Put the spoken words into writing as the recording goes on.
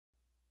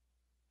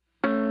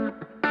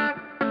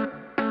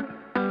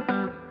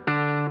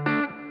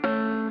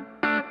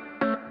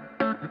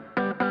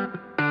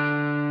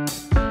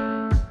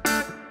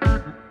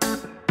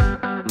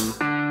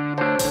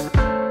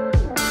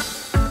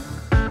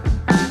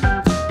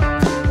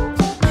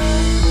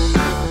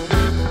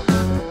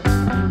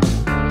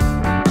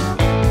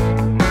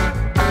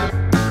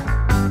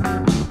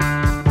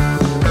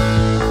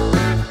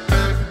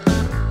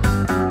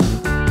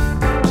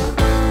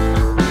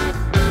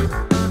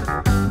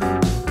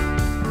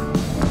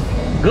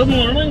Good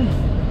morning.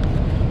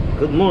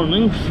 Good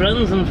morning,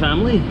 friends and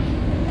family.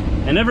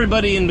 And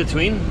everybody in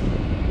between.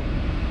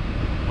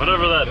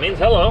 Whatever that means.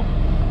 Hello.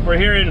 We're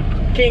here in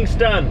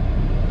Kingston,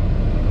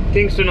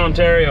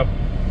 Ontario.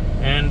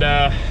 And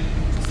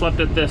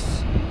slept at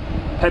this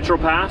petrol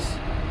pass.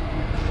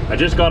 I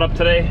just got up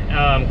today.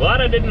 I'm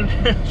glad I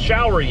didn't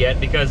shower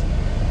yet because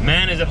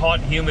man is it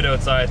hot and humid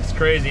outside. It's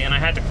crazy. And I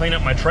had to clean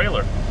up my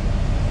trailer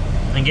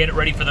and get it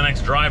ready for the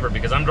next driver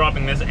because I'm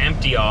dropping this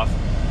empty off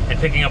and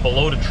picking up a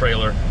loaded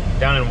trailer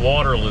down in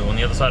Waterloo on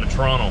the other side of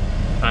Toronto.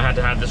 I had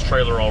to have this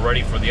trailer all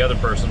ready for the other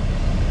person.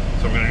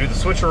 So we're gonna do the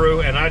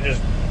switcheroo, and I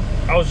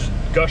was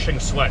just gushing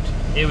sweat.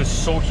 It was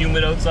so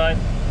humid outside.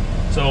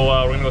 So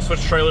we're gonna go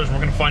switch trailers, and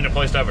we're gonna find a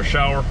place to have a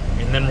shower,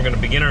 and then we're gonna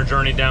begin our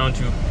journey down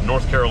to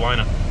North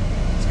Carolina.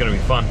 It's gonna be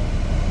fun.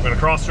 We're gonna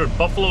cross through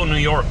Buffalo, New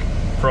York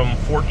from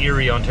Fort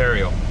Erie,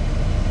 Ontario,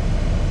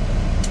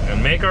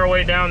 and make our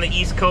way down the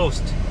East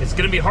Coast. It's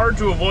gonna be hard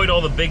to avoid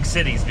all the big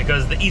cities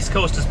because the East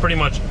Coast is pretty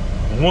much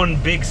one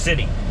big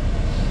city.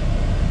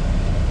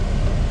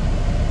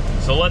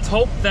 So let's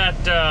hope that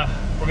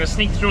we're gonna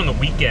sneak through on the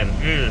weekend.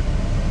 Ugh.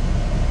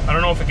 I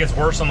don't know if it gets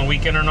worse on the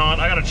weekend or not.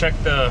 I gotta check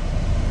the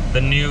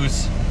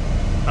news.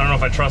 I don't know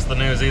if I trust the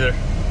news either.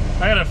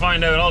 I gotta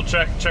find out. I'll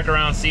check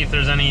around, see if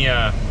there's any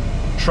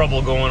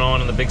trouble going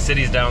on in the big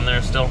cities down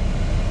there still,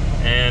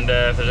 and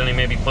if there's any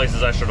maybe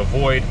places I should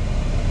avoid.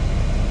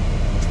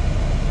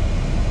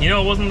 You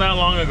know, it wasn't that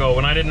long ago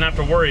when I didn't have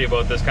to worry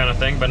about this kind of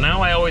thing, but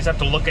now I always have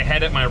to look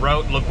ahead at my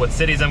route, look what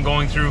cities I'm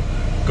going through,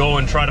 go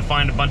and try to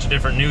find a bunch of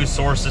different news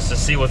sources to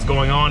see what's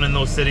going on in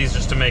those cities,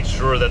 just to make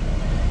sure that,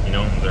 you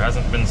know, there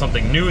hasn't been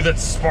something new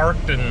that's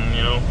sparked, and,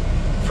 you know,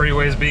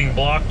 freeways being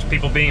blocked,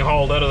 people being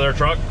hauled out of their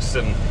trucks,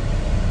 and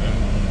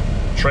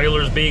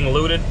trailers being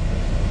looted.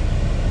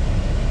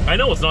 I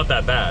know it's not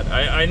that bad.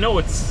 I know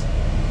it's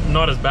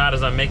not as bad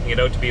as I'm making it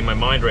out to be in my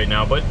mind right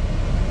now, but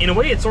in a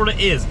way it sort of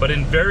is, but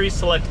in very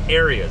select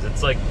areas.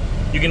 It's like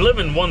you can live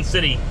in one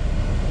city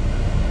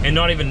and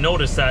not even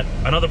notice that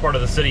another part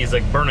of the city is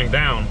like burning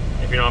down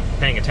if you're not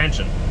paying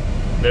attention.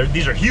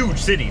 These are huge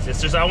cities.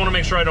 It's just I want to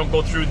make sure I don't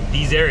go through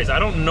these areas. I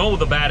don't know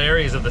the bad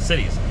areas of the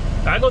cities.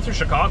 I go through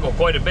Chicago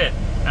quite a bit,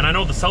 and I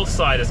know the south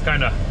side is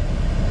kind of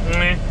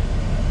meh,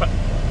 but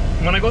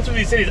when I go through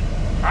these cities,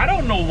 I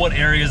don't know what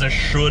areas I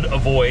should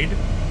avoid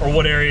or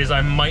what areas I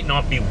might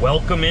not be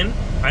welcome in.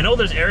 I know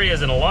there's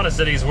areas in a lot of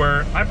cities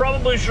where I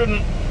probably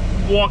shouldn't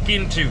walk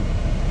into,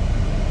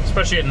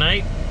 especially at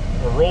night,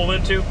 or roll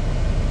into.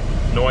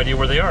 No idea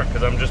where they are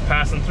because I'm just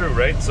passing through,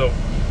 right? So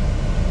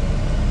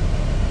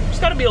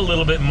just got to be a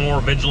little bit more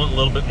vigilant, a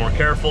little bit more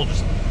careful.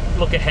 Just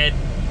look ahead,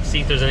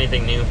 see if there's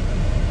anything new.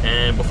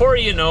 And before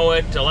you know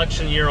it,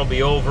 election year will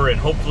be over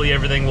and hopefully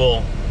everything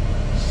will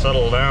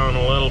settle down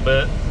a little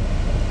bit.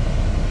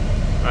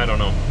 I don't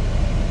know.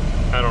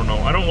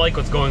 I don't like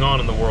what's going on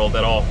in the world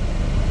at all.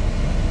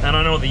 And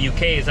I know the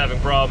UK is having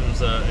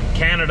problems. In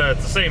Canada,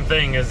 it's the same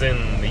thing as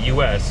in the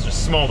US,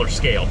 just smaller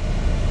scale.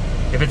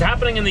 If it's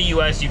happening in the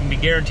US, you can be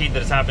guaranteed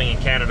that it's happening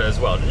in Canada as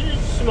well,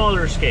 just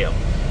smaller scale.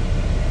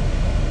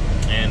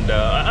 And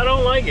I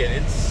don't like it.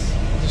 It's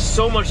just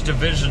so much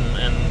division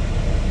and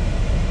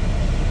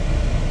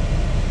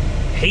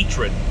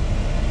hatred.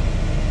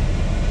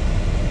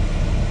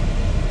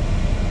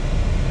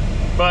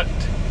 But,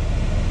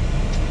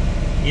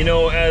 you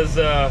know, as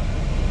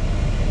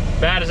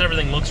bad as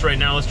everything looks right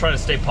now, let's try to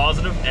stay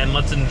positive and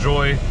let's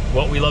enjoy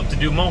what we love to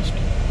do most.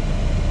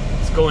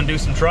 Let's go and do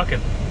some trucking.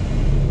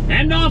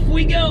 And off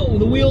we go!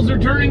 The wheels are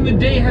turning, the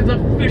day has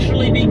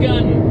officially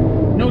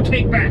begun. No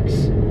takebacks.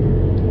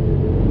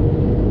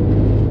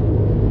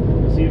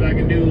 See if I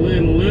can do a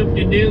little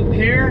loop-de-doop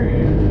here.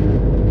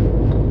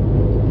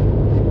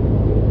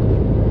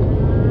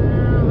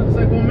 Looks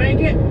like we'll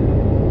make it.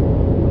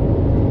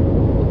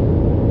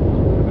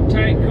 A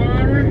tight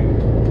corner.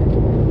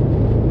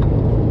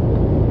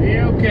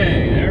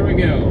 Okay, there we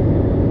go.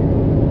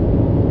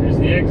 There's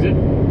the exit.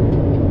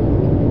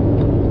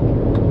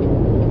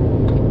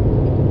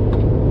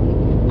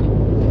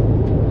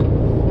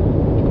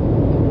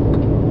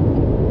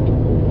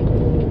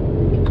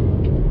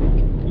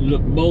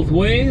 Look both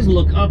ways,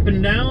 look up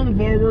and down,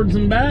 forwards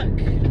and back.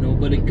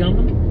 Nobody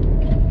coming.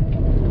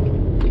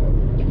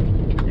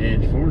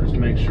 Edge forward, just to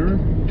make sure.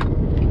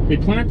 They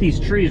plant these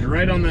trees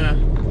right on the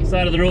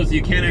side of the road so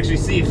you can't actually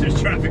see if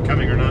there's traffic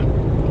coming or not.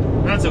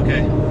 That's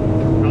okay.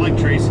 I like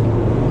trees.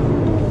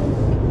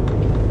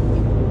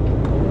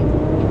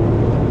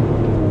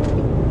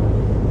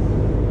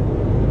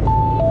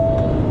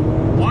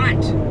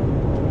 What?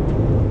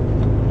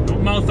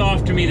 Don't mouth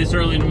off to me this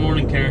early in the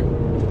morning, Karen.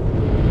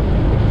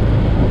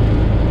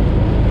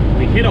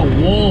 We hit a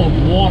wall of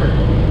water.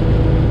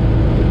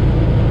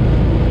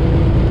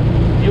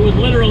 It was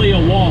literally a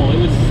wall. It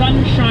was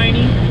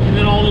sunshiny, and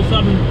then all of a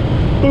sudden,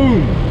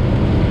 boom!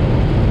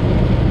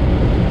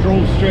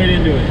 Drove straight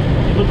into it.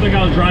 It looked like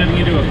I was driving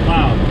into a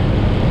cloud.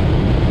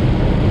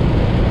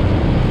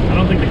 I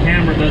don't think the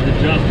camera does it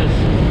justice.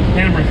 The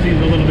camera sees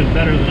a little bit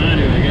better than I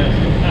do, I guess.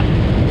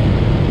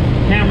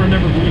 The camera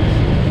never blinks.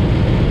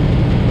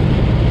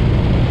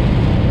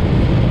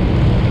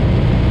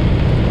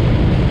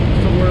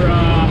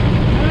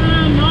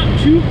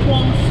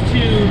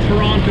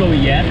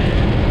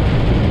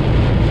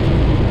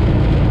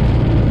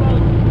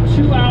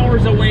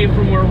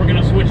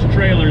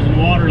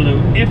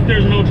 if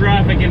there's no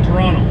traffic in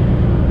Toronto.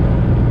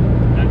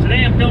 Now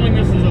today I'm filming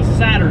this as a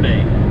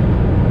Saturday.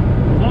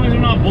 As long as we're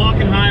not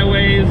blocking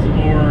highways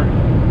or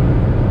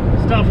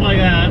stuff like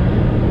that.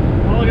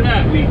 Oh, look at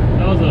that.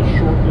 That was a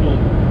short little...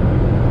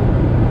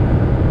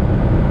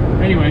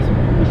 Anyways,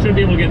 we should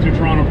be able to get through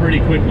Toronto pretty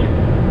quickly.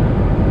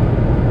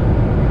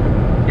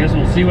 Guess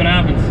we'll see what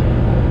happens.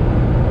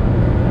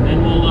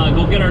 Then we'll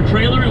go get our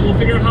trailer and we'll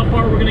figure out how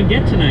far we're going to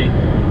get tonight.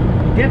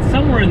 We'll get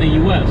somewhere in the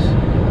U.S.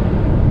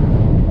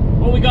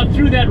 Well, we got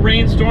through that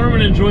rainstorm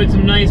and enjoyed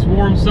some nice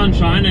warm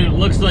sunshine, and it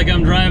looks like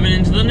I'm driving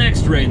into the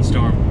next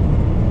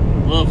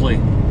rainstorm. Lovely.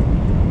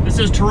 This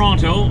is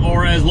Toronto,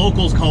 or as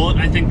locals call it,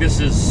 I think this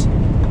is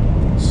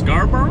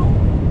Scarborough?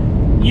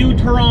 You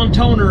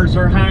Torontoners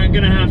are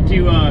going to have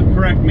to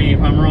correct me if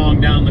I'm wrong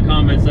down in the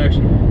comment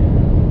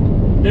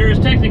section. There is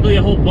technically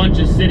a whole bunch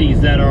of cities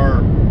that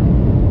are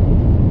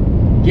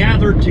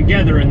gathered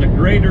together in the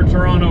greater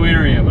Toronto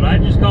area, but I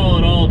just call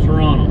it all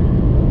Toronto.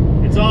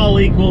 It's all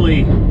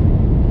equally...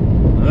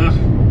 Ugh.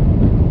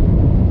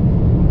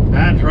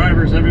 Bad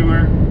drivers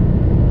everywhere.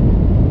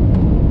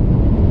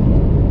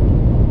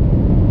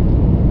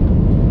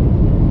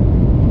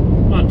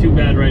 Not too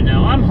bad right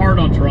now. I'm hard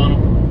on Toronto.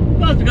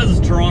 That's because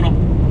it's Toronto.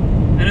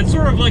 And it's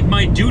sort of like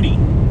my duty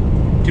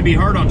to be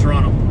hard on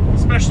Toronto,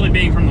 especially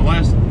being from the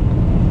West.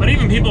 But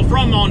even people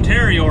from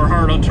Ontario are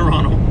hard on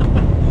Toronto.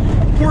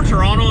 Poor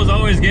Toronto is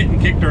always getting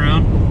kicked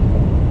around.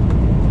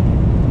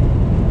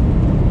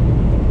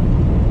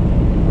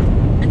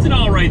 It's an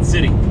alright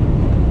city.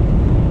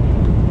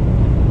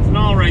 It's an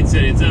alright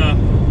city. It's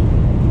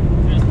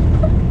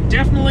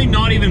definitely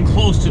not even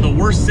close to the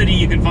worst city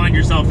you can find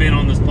yourself in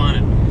on this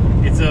planet.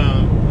 It's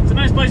a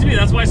nice place to be.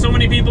 That's why so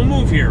many people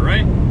move here,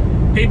 right?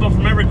 People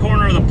from every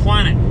corner of the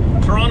planet.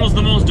 Toronto's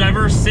the most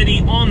diverse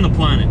city on the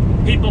planet.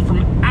 People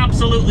from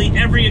absolutely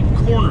every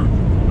corner.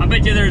 I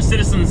bet you there's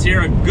citizens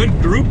here, a good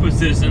group of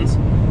citizens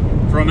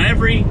from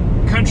every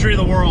country of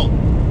the world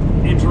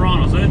in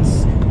Toronto. So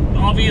it's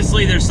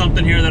obviously there's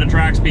something here that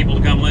attracts people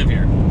to come live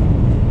here.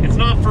 It's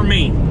not for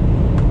me,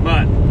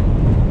 but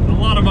a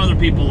lot of other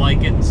people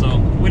like it, so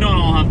we don't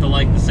all have to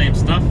like the same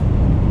stuff.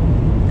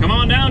 Come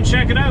on down,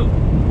 check it out.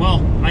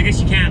 Well, I guess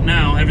you can't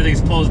now.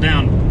 Everything's closed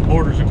down.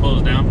 Borders are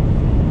closed down.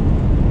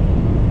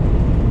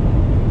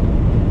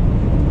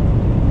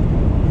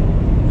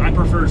 I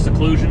prefer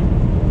seclusion.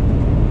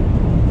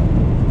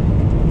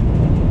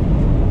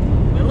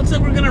 It looks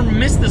like we're gonna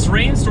miss this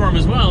rainstorm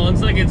as well. It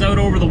looks like it's out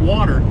over the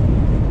water.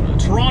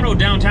 Toronto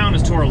downtown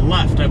is to our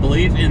left, I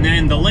believe, and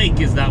then the lake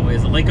is that way.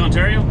 Is it Lake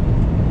Ontario?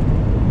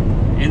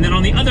 And then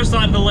on the other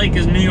side of the lake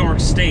is New York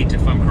State,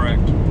 if I'm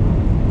correct.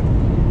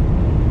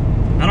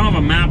 I don't have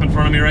a map in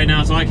front of me right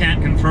now, so I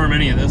can't confirm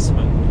any of this,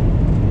 but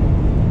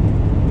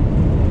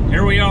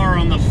here we are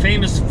on the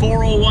famous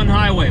 401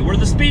 highway, where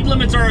the speed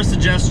limits are a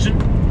suggestion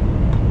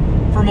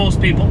for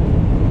most people.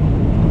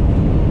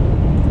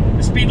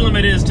 The speed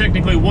limit is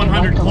technically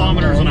 100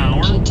 kilometers an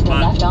hour. Keep to the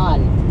left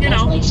on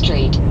Leslie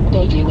Street,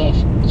 Bayview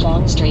Ave,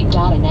 Long Street,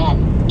 and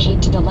then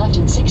keep to the left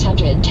in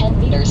 610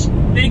 meters.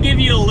 They give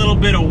you a little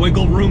bit of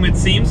wiggle room, it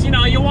seems. You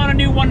know, you want to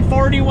do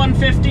 140,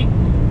 150?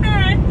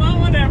 Alright, well,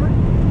 whatever.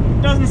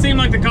 Doesn't seem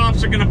like the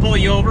cops are going to pull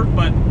you over,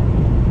 but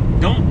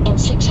don't... In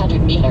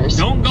 600 meters,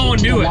 don't go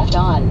and do it. Left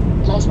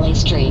on Leslie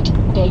Street,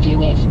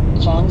 Bayview Ave,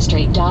 Long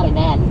Street, and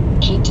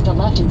then keep to the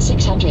left in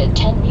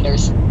 610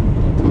 meters.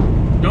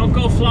 Don't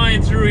go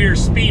flying through your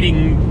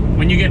speeding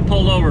when you get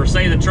pulled over.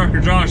 Say the trucker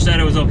Josh said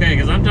it was okay,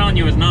 because I'm telling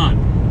you it's not.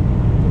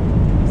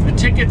 The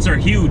tickets are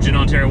huge in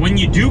Ontario. When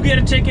you do get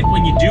a ticket,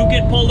 when you do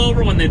get pulled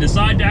over, when they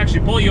decide to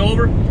actually pull you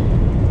over,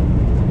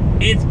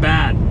 it's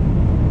bad.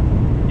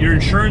 Your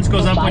insurance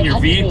goes up on your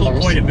vehicle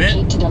quite a bit.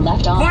 Keep to the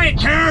left on Quiet,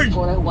 Karen!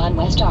 401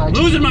 West RG.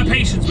 Losing my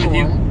patience with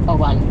you.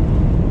 401.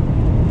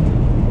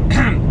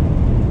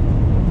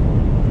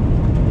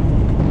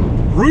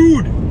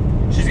 Rude!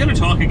 She's gonna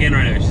talk again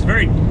right now. She's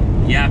very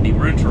yappy.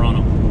 We're in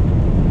Toronto.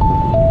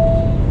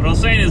 What I was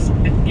saying is,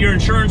 your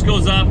insurance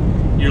goes up,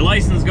 your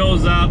license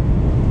goes up,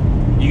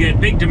 you get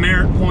big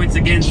demerit points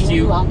against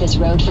Continue you. on this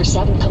road for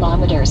 7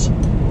 kilometers.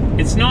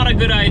 It's not a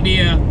good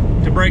idea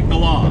to break the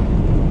law,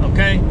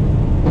 okay?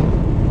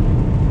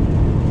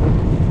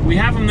 We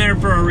have them there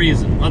for a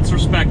reason. Let's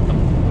respect them.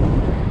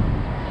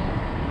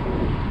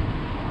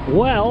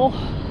 Well,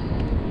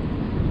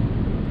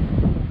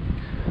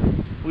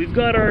 we've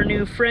got our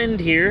new friend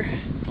here,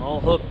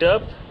 all hooked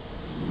up,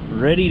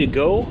 ready to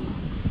go.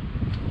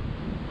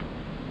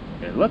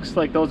 It looks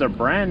like those are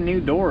brand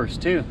new doors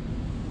too.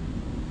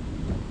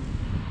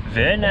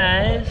 Very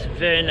nice,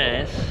 very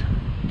nice.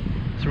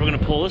 So we're gonna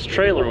pull this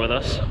trailer with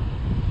us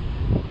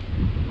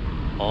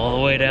all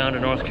the way down to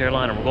North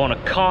Carolina. We're going to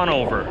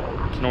Conover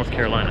to North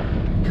Carolina.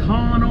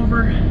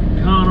 Conover,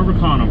 Conover,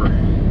 Conover.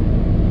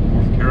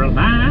 North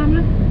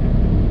Carolina.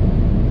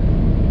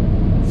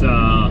 It's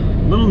a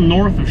little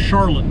north of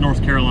Charlotte,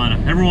 North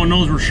Carolina. Everyone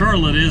knows where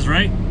Charlotte is,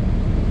 right?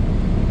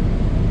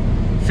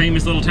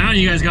 Famous little town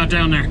you guys got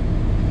down there.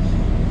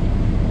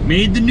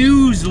 Made the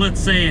news, let's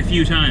say, a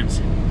few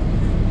times.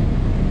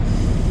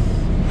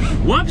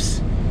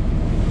 Whoops!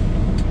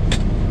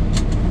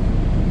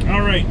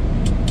 All right,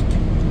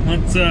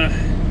 let's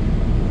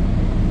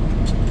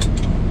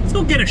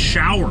go get a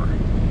shower.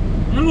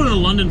 I'm gonna go to the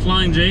London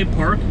Flying J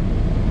Park,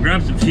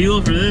 grab some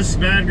fuel for this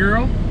bad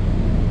girl.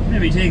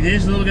 Maybe take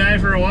this little guy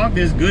for a walk,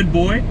 this good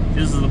boy.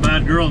 This is a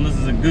bad girl and this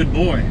is a good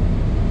boy.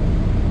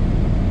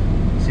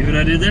 See what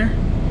I did there?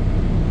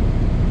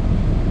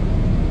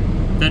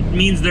 That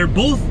means they're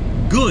both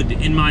good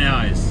in my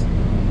eyes.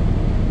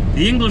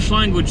 The English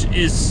language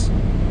is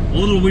a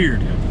little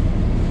weird.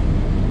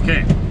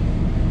 Okay.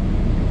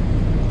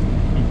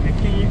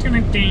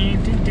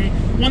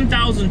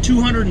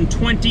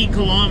 1,220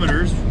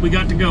 kilometers we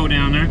got to go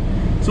down there.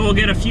 So we'll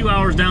get a few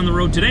hours down the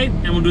road today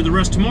and we'll do the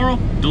rest tomorrow,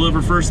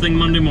 deliver first thing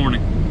Monday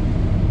morning.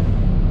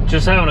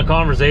 Just having a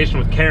conversation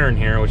with Karen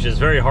here, which is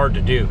very hard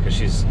to do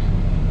because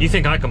you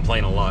think I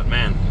complain a lot,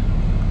 man.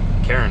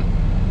 Karen.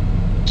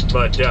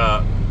 But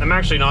I'm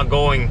actually not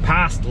going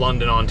past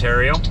London,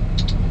 Ontario.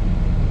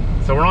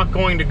 So we're not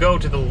going to go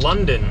to the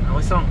London. At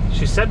least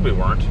she said we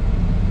weren't.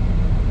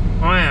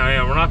 Oh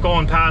yeah, we're not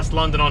going past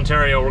London,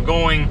 Ontario. We're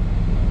going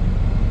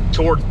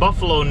towards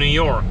Buffalo, New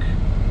York.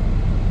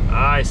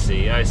 I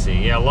see.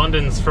 Yeah,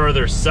 London's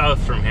further south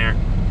from here.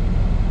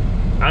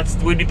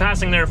 We'd be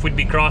passing there if we'd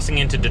be crossing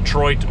into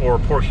Detroit or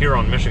Port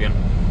Huron, Michigan.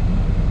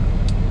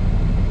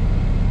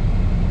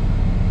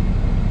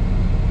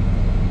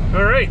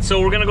 All right,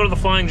 so we're gonna go to the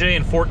Flying J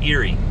in Fort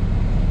Erie.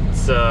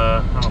 It's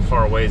how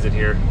far away is it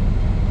here?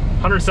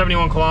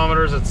 171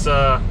 kilometers. It's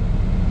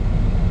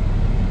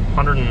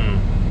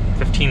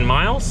 115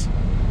 miles.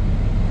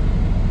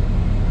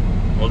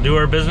 We'll do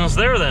our business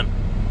there then.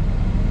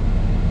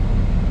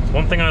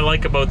 One thing I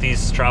like about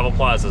these travel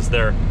plazas,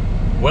 they're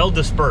well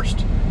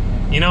dispersed.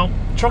 You know,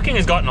 trucking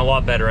has gotten a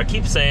lot better. I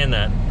keep saying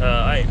that.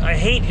 I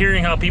hate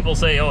hearing how people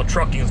say, oh,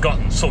 trucking has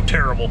gotten so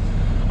terrible.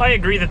 I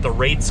agree that the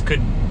rates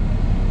could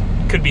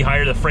be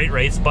higher, the freight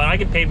rates, but I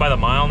get paid by the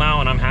mile now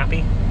and I'm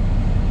happy.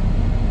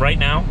 Right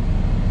now.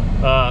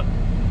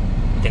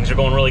 Things are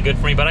going really good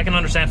for me, but I can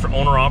understand for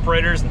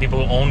owner-operators and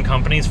people who own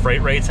companies,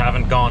 freight rates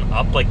haven't gone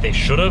up like they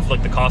should have,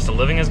 like the cost of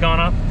living has gone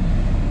up.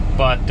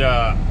 But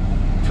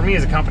for me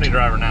as a company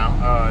driver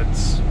now,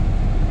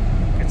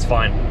 it's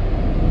fine.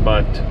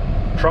 But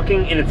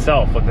trucking in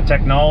itself, like the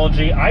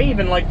technology, I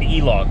even like the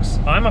e-logs.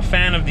 I'm a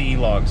fan of the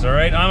e-logs, all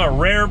right? I'm a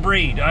rare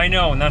breed, I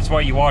know, and that's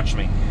why you watch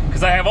me.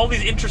 Because I have all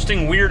these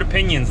interesting, weird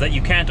opinions that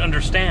you can't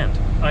understand.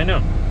 I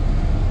know.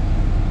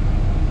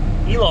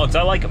 E-logs,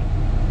 I like them.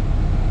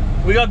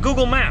 We got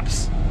Google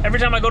Maps. Every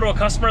time I go to a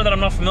customer that I'm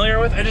not familiar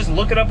with, I just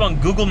look it up on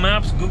Google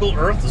Maps, Google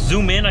Earth,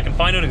 zoom in, I can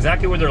find out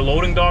exactly where their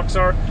loading docks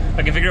are.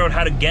 I can figure out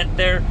how to get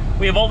there.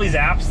 We have all these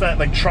apps that,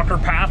 like Trucker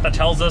Path, that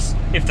tells us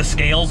if the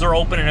scales are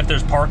open and if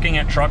there's parking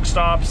at truck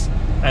stops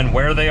and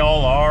where they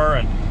all are,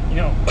 and, you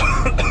know,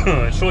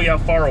 show you how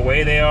far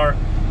away they are.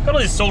 Got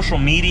all these social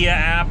media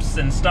apps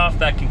and stuff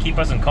that can keep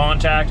us in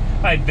contact.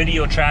 I have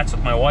video chats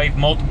with my wife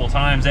multiple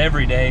times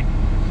every day.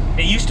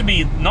 It used to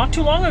be not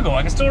too long ago.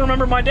 I can still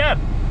remember my dad.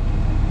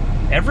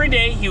 Every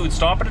day he would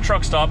stop at a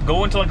truck stop,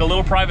 go into like a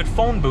little private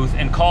phone booth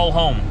and call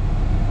home.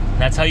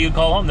 That's how you'd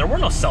call home. There were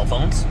no cell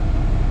phones.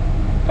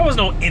 There was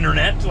no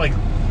internet, like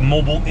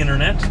mobile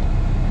internet,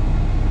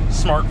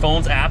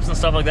 smartphones, apps and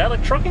stuff like that.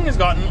 Like trucking has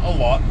gotten a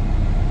lot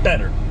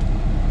better,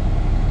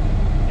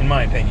 in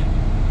my opinion.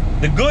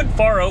 The good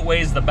far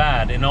outweighs the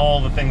bad in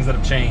all the things that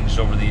have changed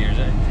over the years.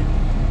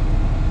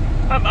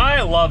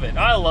 I love it.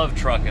 I love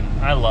trucking.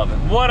 I love it.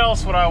 What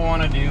else would I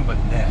want to do but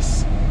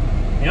this?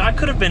 You know, I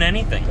could have been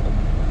anything.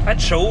 I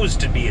chose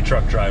to be a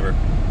truck driver.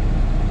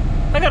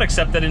 I got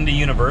accepted into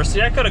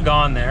university. I could have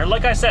gone there.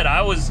 Like I said,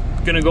 I was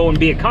going to go and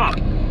be a cop.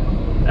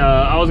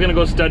 I was going to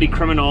go study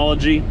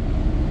criminology,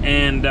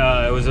 and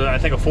it was, I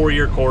think, a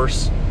 4-year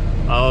course.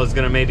 I was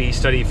going to maybe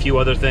study a few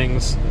other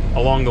things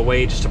along the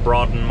way just to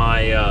broaden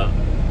my,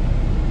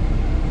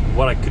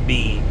 what I could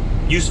be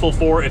useful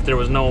for if there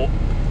was no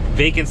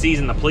vacancies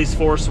in the police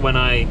force when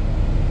I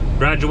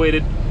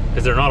graduated,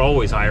 because they're not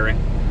always hiring.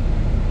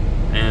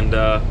 And,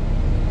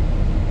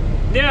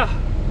 yeah,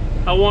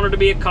 I wanted to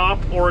be a cop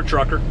or a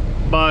trucker,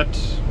 but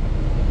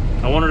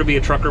I wanted to be a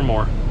trucker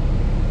more.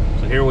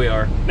 So here we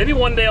are. Maybe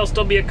one day I'll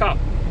still be a cop.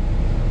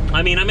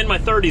 I mean, I'm in my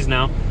 30s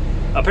now.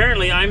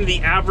 Apparently, I'm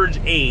the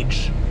average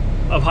age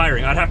of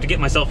hiring. I'd have to get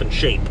myself in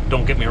shape,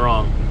 don't get me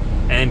wrong,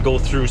 and go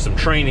through some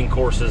training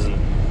courses, and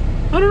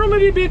I don't know,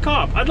 maybe be a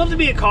cop. I'd love to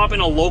be a cop in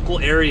a local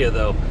area,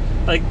 though.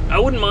 Like, I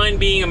wouldn't mind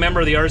being a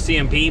member of the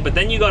RCMP, but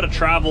then you got to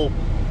travel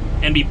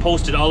and be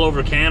posted all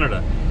over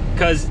Canada.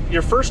 Because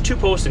your first 2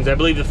 postings, I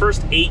believe the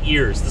first 8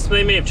 years,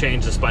 they may have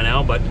changed this by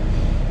now, but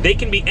they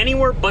can be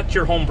anywhere but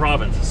your home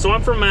province. So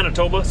I'm from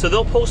Manitoba, so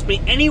they'll post me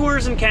anywhere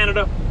in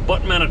Canada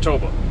but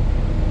Manitoba.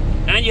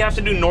 And you have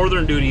to do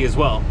northern duty as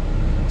well.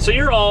 So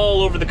you're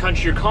all over the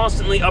country. You're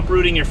constantly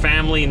uprooting your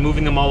family and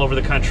moving them all over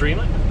the country.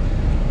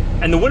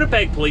 And the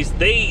Winnipeg police,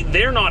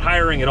 they're not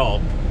hiring at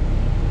all.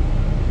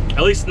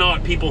 At least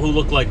not people who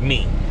look like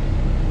me.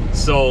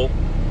 So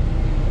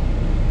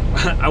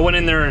I went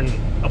in there and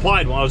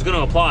applied when I was going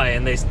to apply,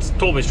 and they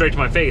told me straight to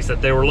my face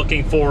that they were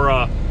looking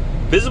for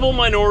visible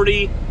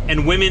minority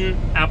and women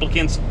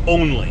applicants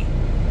only.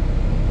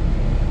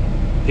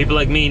 People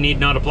like me need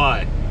not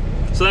apply.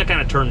 So that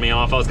kind of turned me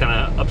off. I was kind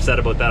of upset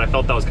about that. I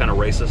felt that was kind of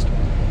racist.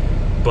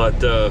 But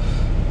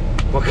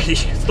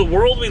it's the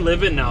world we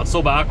live in now. It's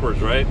so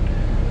backwards, right?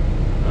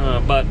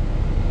 But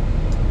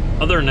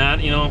other than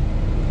that, you know,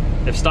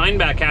 if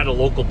Steinbach had a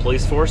local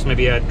police force,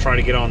 maybe I'd try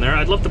to get on there.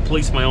 I'd love to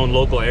police my own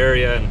local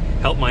area and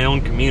help my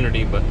own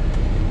community, but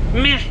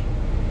meh.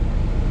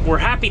 We're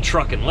happy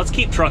trucking. Let's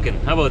keep trucking.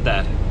 How about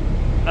that?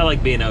 I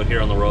like being out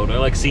here on the road. I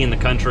like seeing the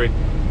country,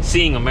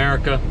 seeing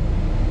America.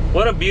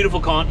 What a beautiful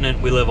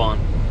continent we live on.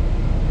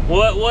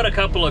 What a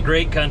couple of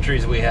great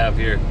countries we have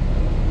here.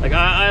 Like,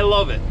 I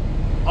love it.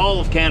 All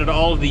of Canada,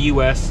 all of the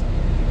US.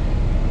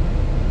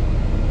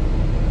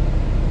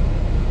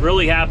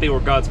 Really happy where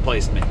God's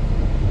placed me.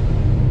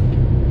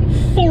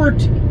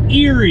 Fort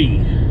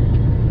Erie.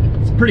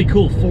 It's a pretty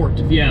cool fort,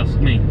 if you ask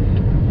me.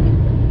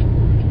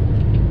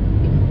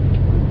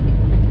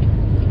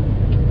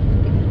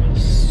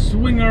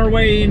 Swing our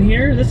way in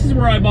here. This is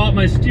where I bought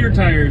my steer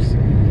tires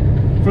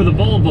for the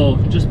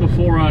Volvo just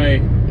before I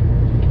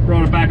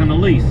brought it back on the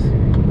lease.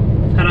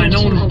 Had I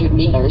known... 200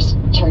 meters,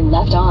 turn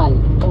left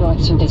on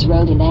North through this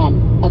road and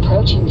then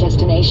approaching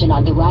destination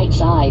on the right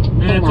side.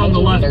 It's on the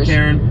left,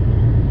 Karen.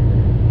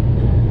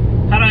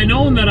 Had I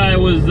known that I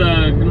was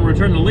going to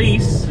return the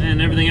lease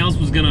and everything else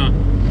was going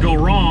to go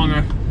wrong,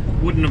 I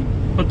wouldn't have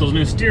put those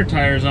new steer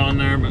tires on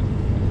there, but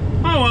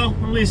oh well,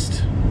 at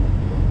least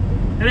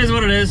it is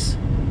what it is.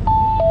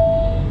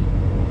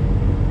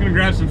 I'm gonna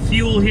grab some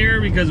fuel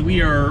here because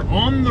we are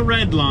on the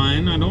red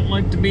line. I don't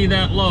like to be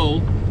that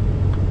low.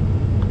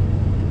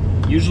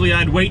 Usually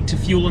I'd wait to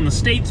fuel in the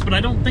States, but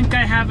I don't think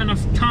I have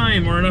enough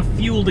time or enough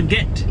fuel to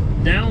get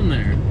down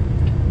there.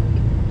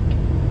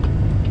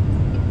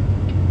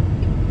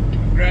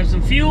 Grab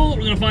some fuel,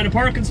 we're gonna find a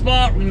parking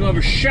spot, we're gonna go have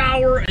a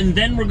shower, and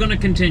then we're gonna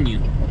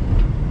continue.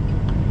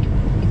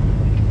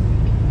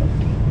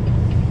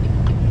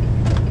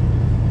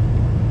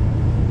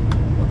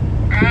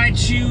 I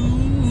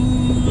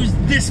choose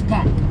this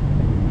pump.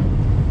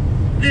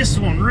 This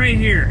one right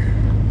here.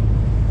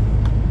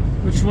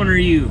 Which one are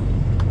you?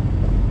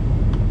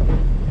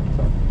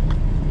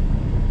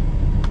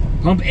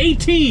 Pump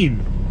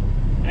 18.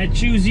 I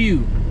choose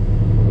you.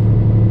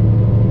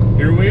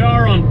 Here we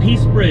are on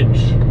Peace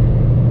Bridge.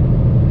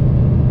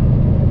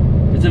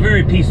 It's a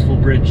very peaceful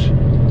bridge,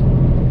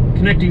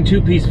 connecting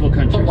two peaceful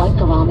countries. 1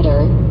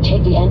 kilometer,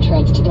 take the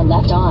entrance to the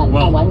left on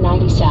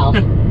 190 south.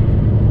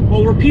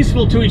 Well, we're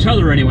peaceful to each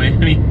other anyway. I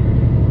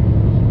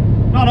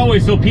mean, not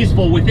always so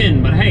peaceful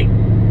within, but hey,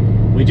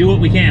 we do what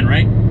we can,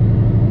 right?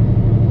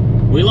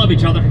 We love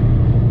each other.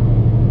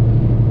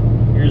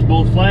 Here's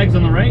both flags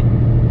on the right,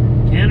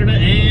 Canada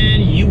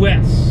and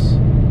US.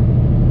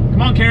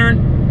 Come on,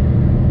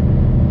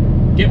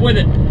 Karen. Get with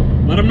it.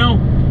 Let them know.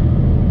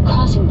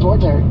 Crossing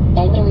border,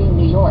 entering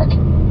New York.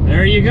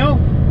 There you go.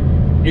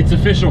 It's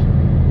official.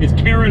 It's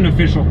Karen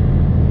official.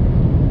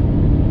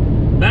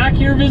 Back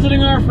here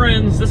visiting our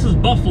friends. This is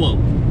Buffalo.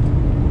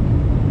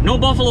 No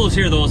buffaloes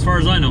here though, as far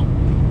as I know.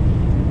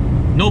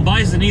 No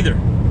bison either.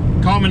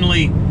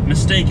 Commonly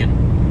mistaken.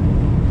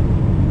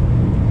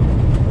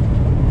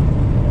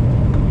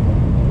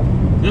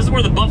 This is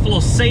where the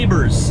Buffalo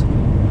Sabres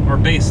are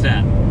based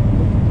at.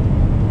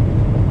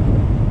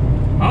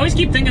 I always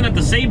keep thinking that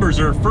the Sabres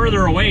are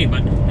further away,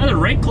 but no, they're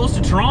right close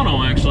to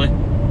Toronto, actually.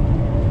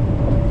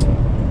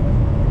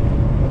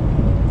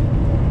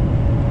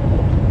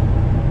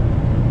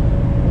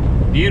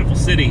 Beautiful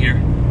city here.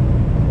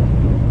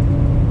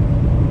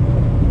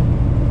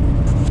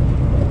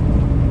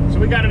 So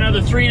we got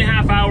another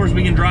 3.5 hours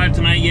we can drive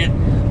tonight yet.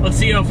 Let's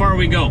see how far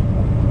we go.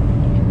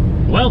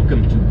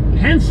 Welcome to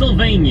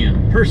Pennsylvania.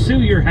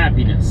 Pursue your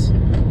happiness.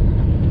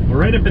 We're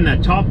right up in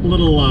that top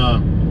little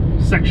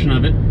section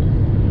of it.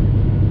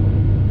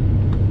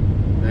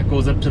 That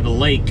goes up to the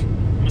lake.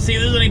 Let's see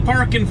if there's any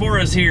parking for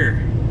us here.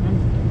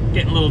 I'm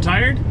getting a little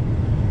tired.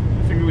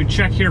 I figured we'd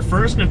check here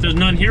first, and if there's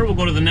none here, we'll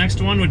go to the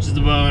next one, which is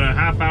about a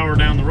half hour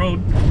down the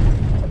road.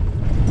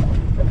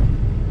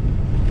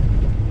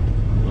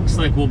 Looks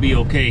like we'll be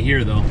okay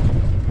here, though.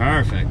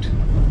 Perfect.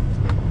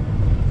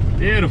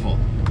 Beautiful.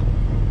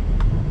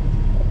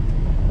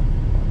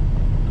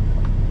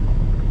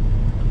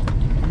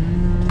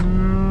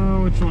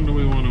 Which one do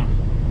we want to...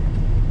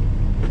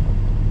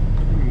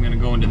 I'm going to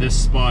go into this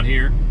spot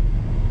here,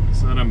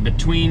 so that I'm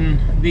between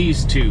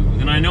these two.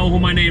 Then I know who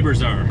my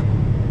neighbors are.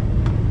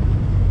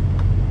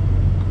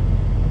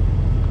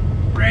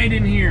 Right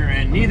in here,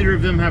 and neither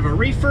of them have a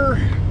reefer.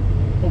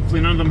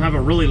 Hopefully none of them have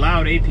a really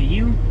loud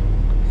APU.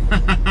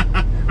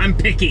 I'm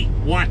picky.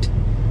 What?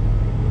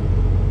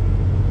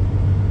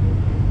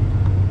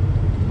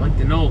 I'd like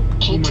to know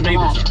who my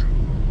neighbors are.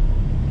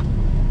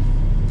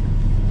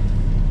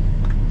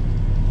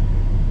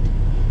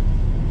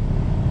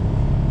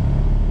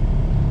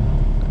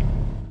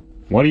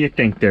 What do you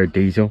think there,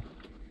 Diesel?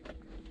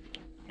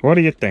 What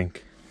do you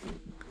think?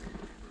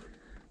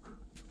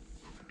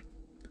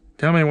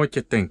 Tell me what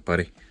you think,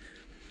 buddy.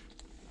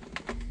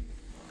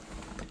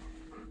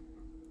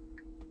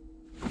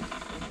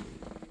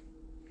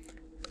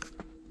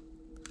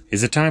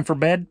 Is it time for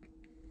bed?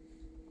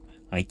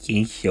 I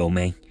think so,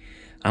 man.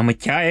 I'm a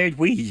tired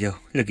weasel.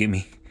 Look at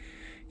me.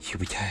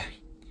 Super tired.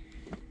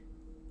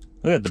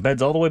 Look at the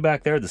bed's all the way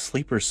back there. The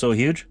sleeper's so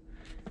huge.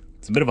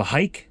 It's a bit of a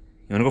hike.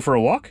 You want to go for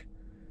a walk?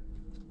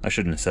 I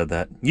shouldn't have said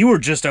that. You were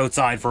just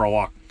outside for a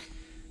walk.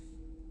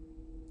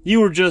 You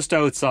were just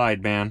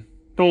outside, man.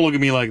 Don't look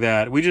at me like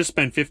that. We just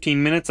spent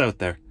 15 minutes out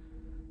there.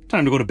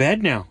 Time to go to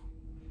bed now.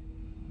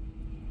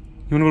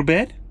 You want to go to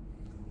bed?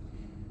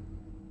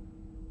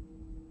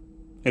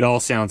 It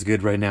all sounds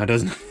good right now,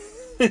 doesn't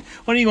it?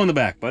 Why don't you go in the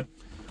back, bud?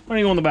 Why don't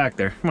you go in the back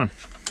there? Come on.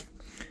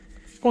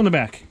 Go in the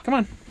back. Come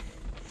on.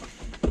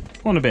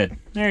 Go on to bed.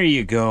 There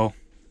you go.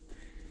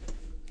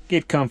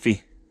 Get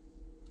comfy.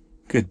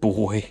 Good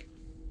boy.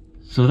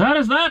 So that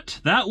is that.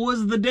 That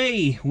was the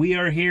day. We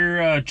are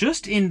here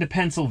just into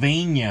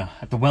Pennsylvania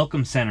at the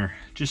Welcome Center.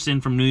 Just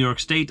in from New York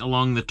State,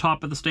 along the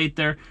top of the state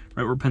there,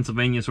 right where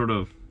Pennsylvania sort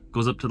of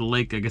goes up to the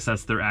lake. I guess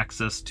that's their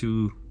access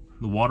to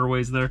the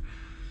waterways there.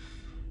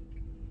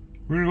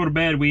 We're gonna go to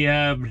bed. We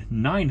have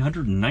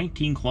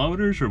 919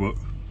 kilometers, or what,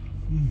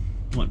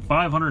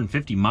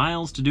 550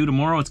 miles to do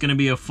tomorrow. It's gonna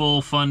be a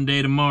full fun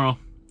day tomorrow.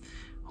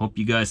 Hope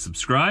you guys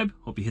subscribe.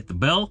 Hope you hit the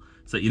bell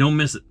so that you don't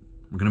miss it.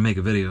 We're gonna make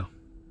a video.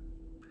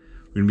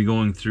 We're gonna be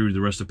going through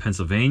the rest of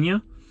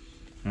Pennsylvania.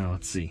 Now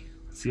let's see.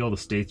 Let's see all the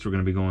states we're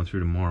gonna be going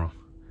through tomorrow.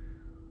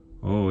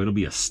 Oh, it'll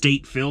be a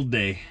state-filled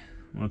day.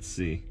 Let's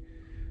see.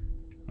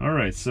 All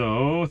right,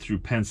 so through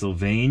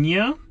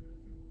Pennsylvania,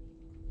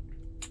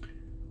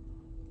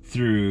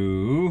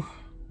 through,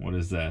 what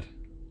is that?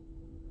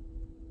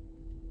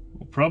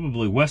 Well,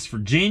 probably West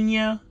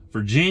Virginia,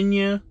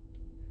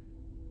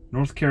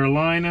 North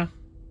Carolina.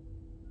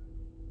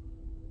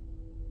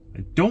 I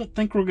don't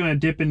think we're gonna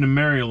dip into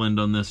Maryland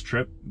on this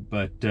trip,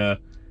 but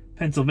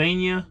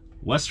Pennsylvania,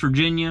 West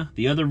Virginia,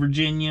 the other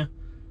Virginia,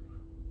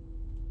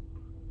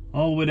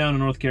 all the way down to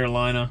North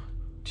Carolina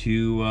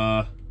to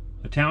a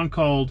town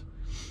called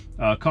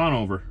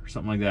Conover, or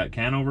something like that.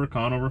 Conover,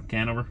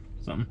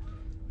 something.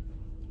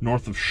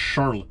 North of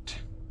Charlotte,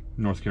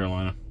 North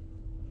Carolina.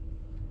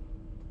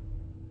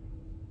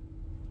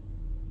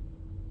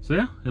 So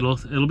yeah,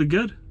 it'll be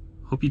good.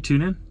 Hope you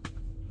tune in.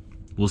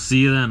 We'll see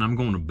you then. I'm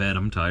going to bed.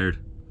 I'm tired.